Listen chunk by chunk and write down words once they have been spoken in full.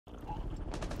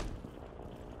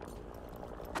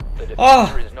The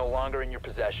diffuser is no longer in your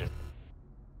possession.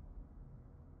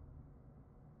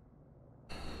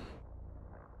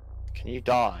 Can you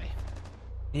die?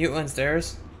 You went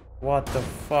stairs? What the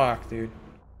fuck, dude?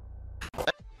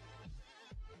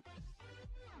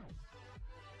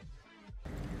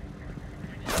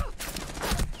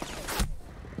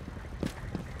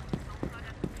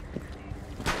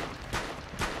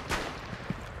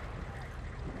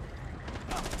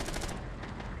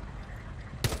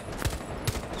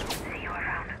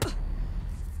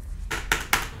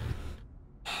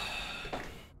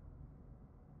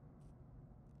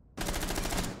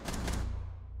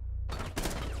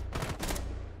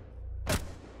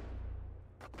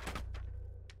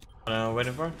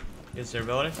 Waiting for? Use your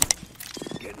ability?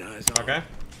 Getting eyes on. Okay.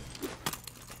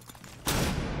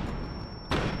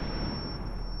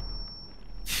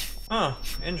 Oh,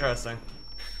 interesting.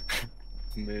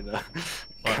 Muna.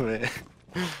 Come here.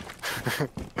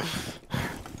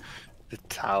 The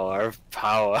Tower of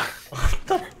Power. What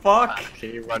the fuck?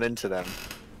 Can you run into them?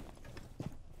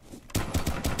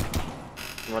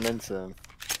 Run into them.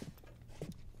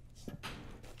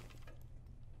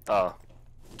 Oh.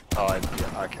 Oh,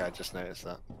 yeah, okay, I just noticed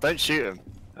that. Don't shoot him.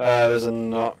 There's a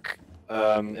knock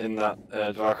in that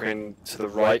Valkyrie to the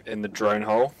right in the drone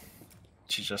hole.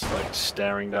 She's just like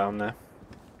staring down there.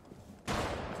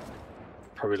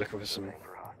 Probably looking for some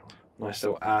nice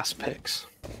little ass pics.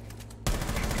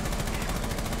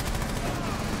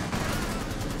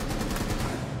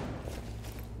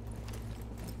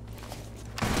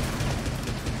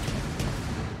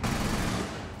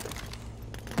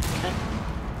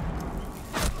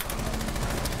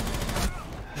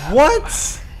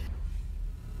 What?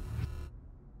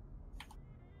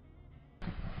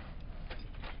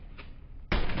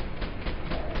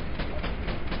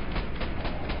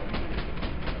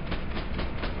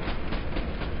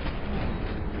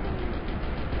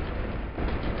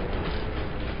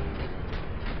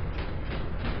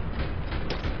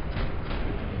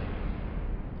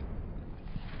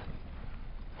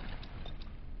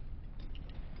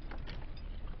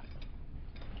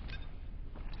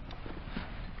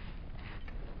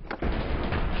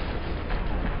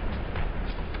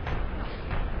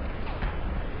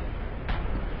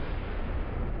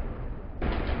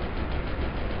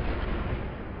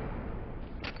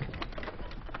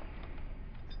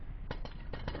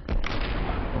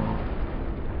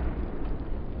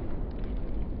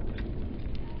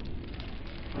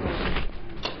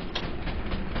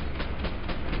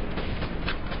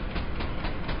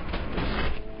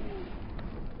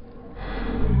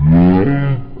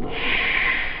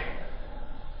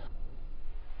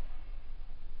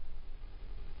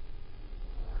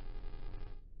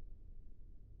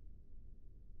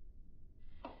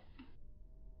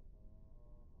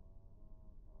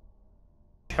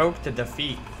 Hope to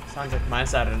defeat. Sounds like my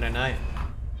Saturday night.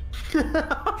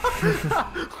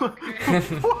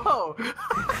 Whoa!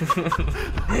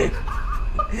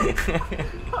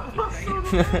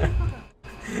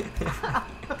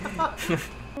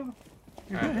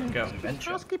 Alright, go.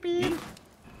 Adventure.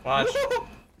 Watch.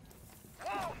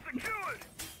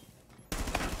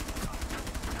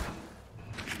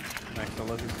 Max, I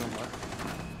love you so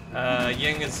much.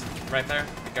 Ying is right there.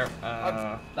 Go,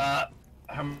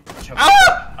 How much health?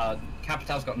 Ah!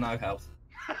 Capital's got no health.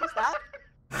 What's that?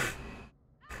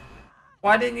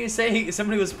 Why didn't you say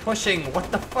somebody was pushing?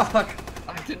 What the fuck?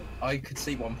 I could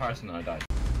see one person and I died.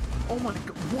 Oh my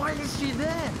god, why is she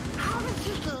there? How did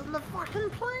she get on the fucking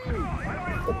plane?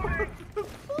 What the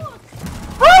fuck?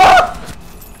 Ah!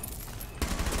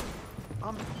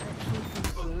 I'm actually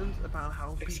concerned about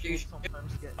how Excuse people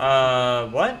sometimes get...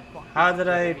 What? How did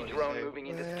I... Drone moving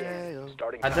into scan.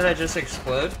 Starting How did I just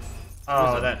explode?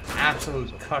 Oh, that absolute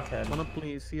cuckhead. Wanna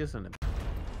please see us in it?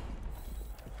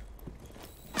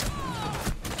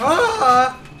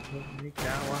 Ah!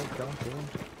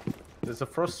 There's a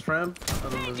frost ramp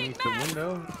underneath the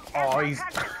window. Oh, he's...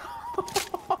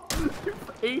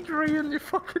 Adrian, you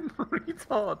fucking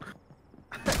retard!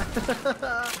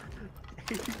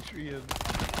 Adrian.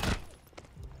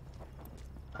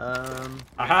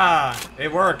 Aha!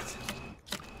 It worked!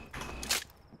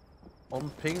 On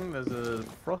ping, there's a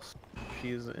frost.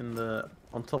 She's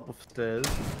on top of stairs.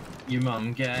 You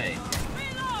mum gay.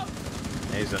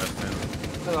 Hey, Zerafin.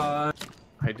 Hello.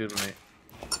 How you doing, mate?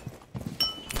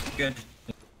 Good.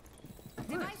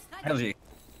 How's you?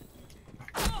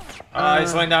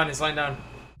 He's laying down, he's laying down.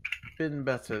 Been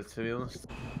better, to be honest.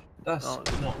 That's Oh,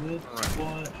 not good.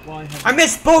 Why have I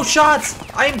missed both shots!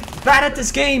 I'm bad at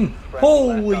this game!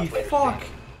 Holy fuck!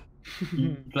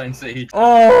 you playing Siege?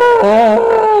 Oh!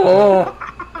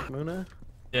 Muna?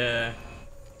 Yeah.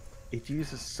 it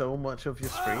uses so much of your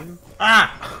screen.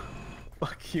 Ah!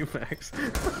 Fuck you, Max.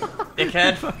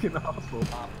 Dickhead. Fucking awful.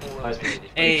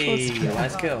 Hey,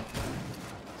 nice kill.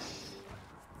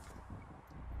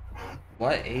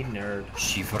 What a nerd.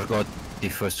 She forgot the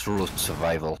first rule of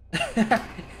survival.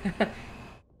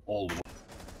 All.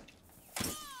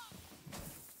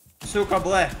 Suka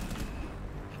ble.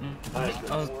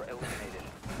 Four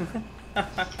eliminated.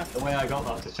 The way I got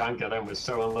that to Chanka then was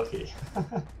so unlucky.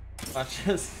 Watch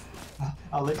this.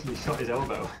 I literally shot his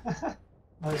elbow.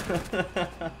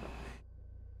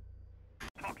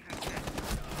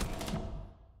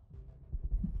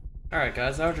 Alright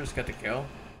guys, I'll just get the kill.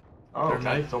 Oh,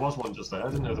 okay, there was one just there. I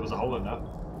didn't know there was a hole in that.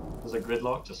 There's a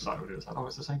gridlock just sat over his head. Oh,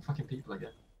 it's the same fucking people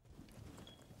again.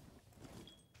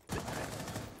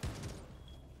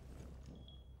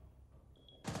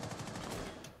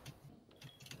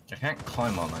 I can't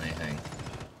climb on anything.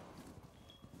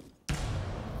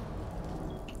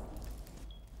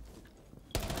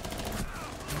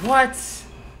 What? It's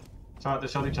alright, they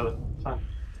shot each other. It's fine.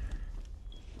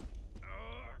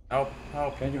 Help,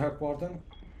 help. Can you help Warden?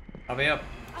 I'll be up.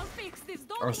 I'll fix this.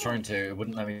 I was trying to, it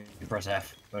wouldn't let me press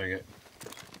F. There you go.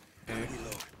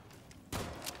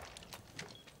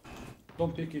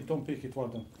 Don't pick it,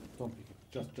 Warden. Don't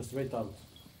pick it. Just wait out.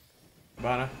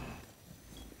 Bana.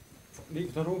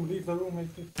 Leave the room, mate.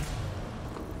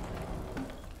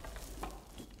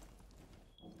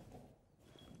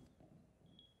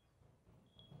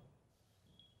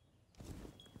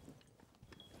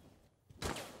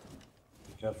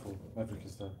 Be careful, Maverick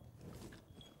is there.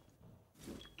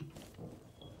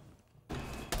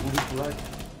 Move it to right.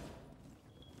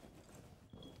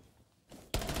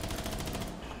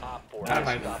 Op 4 Out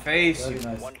of my face, Very you.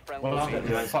 nice. One friendly Well,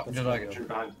 remaining. where the fuck did I go? Shoot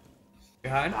behind.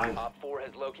 Behind? Behind. Op 4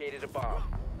 has located a bomb.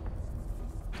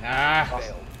 Ah.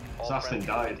 Failed. All Assassin friendlies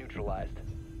died. neutralized.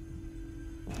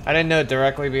 I didn't know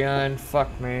directly behind. Fuck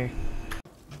me.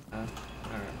 Alright.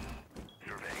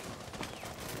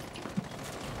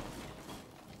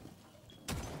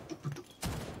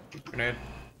 Grenade.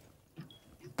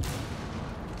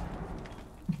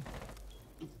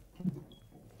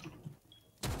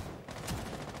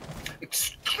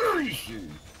 Excuse you.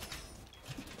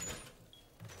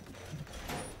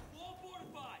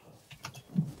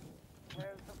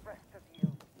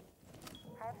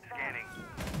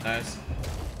 Nice.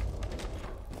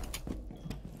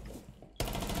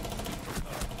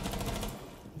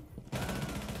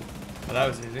 Well, that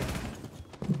was easy.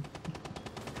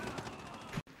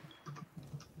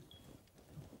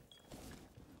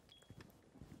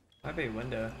 Might be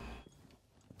window.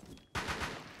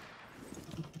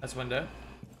 That's window.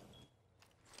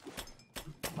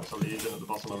 That's a legion at the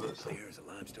bottom of it. So. Here's a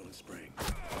limestone spring.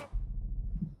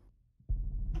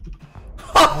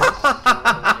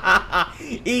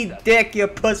 Eat dick, you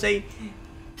pussy!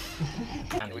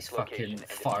 And he's fucking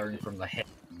firing from the hip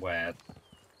where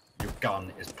your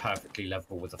gun is perfectly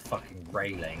level with a fucking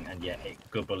railing and yet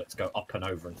good bullets go up and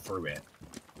over and through it.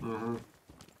 Mm-hmm.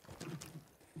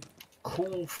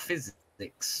 Cool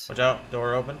physics. Watch out,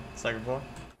 door open, second floor.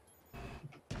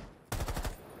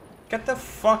 Get the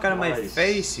fuck out of my Nice.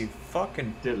 face, you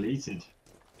fucking... Deleted.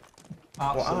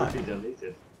 Absolutely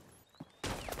deleted.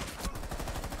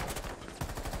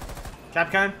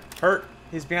 Capcom, hurt.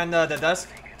 He's behind the desk.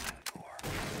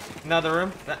 Another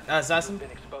room. Assassin.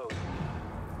 Been exposed.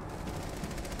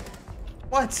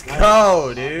 Let's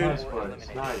go, dude. Nice, boys.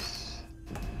 Nice.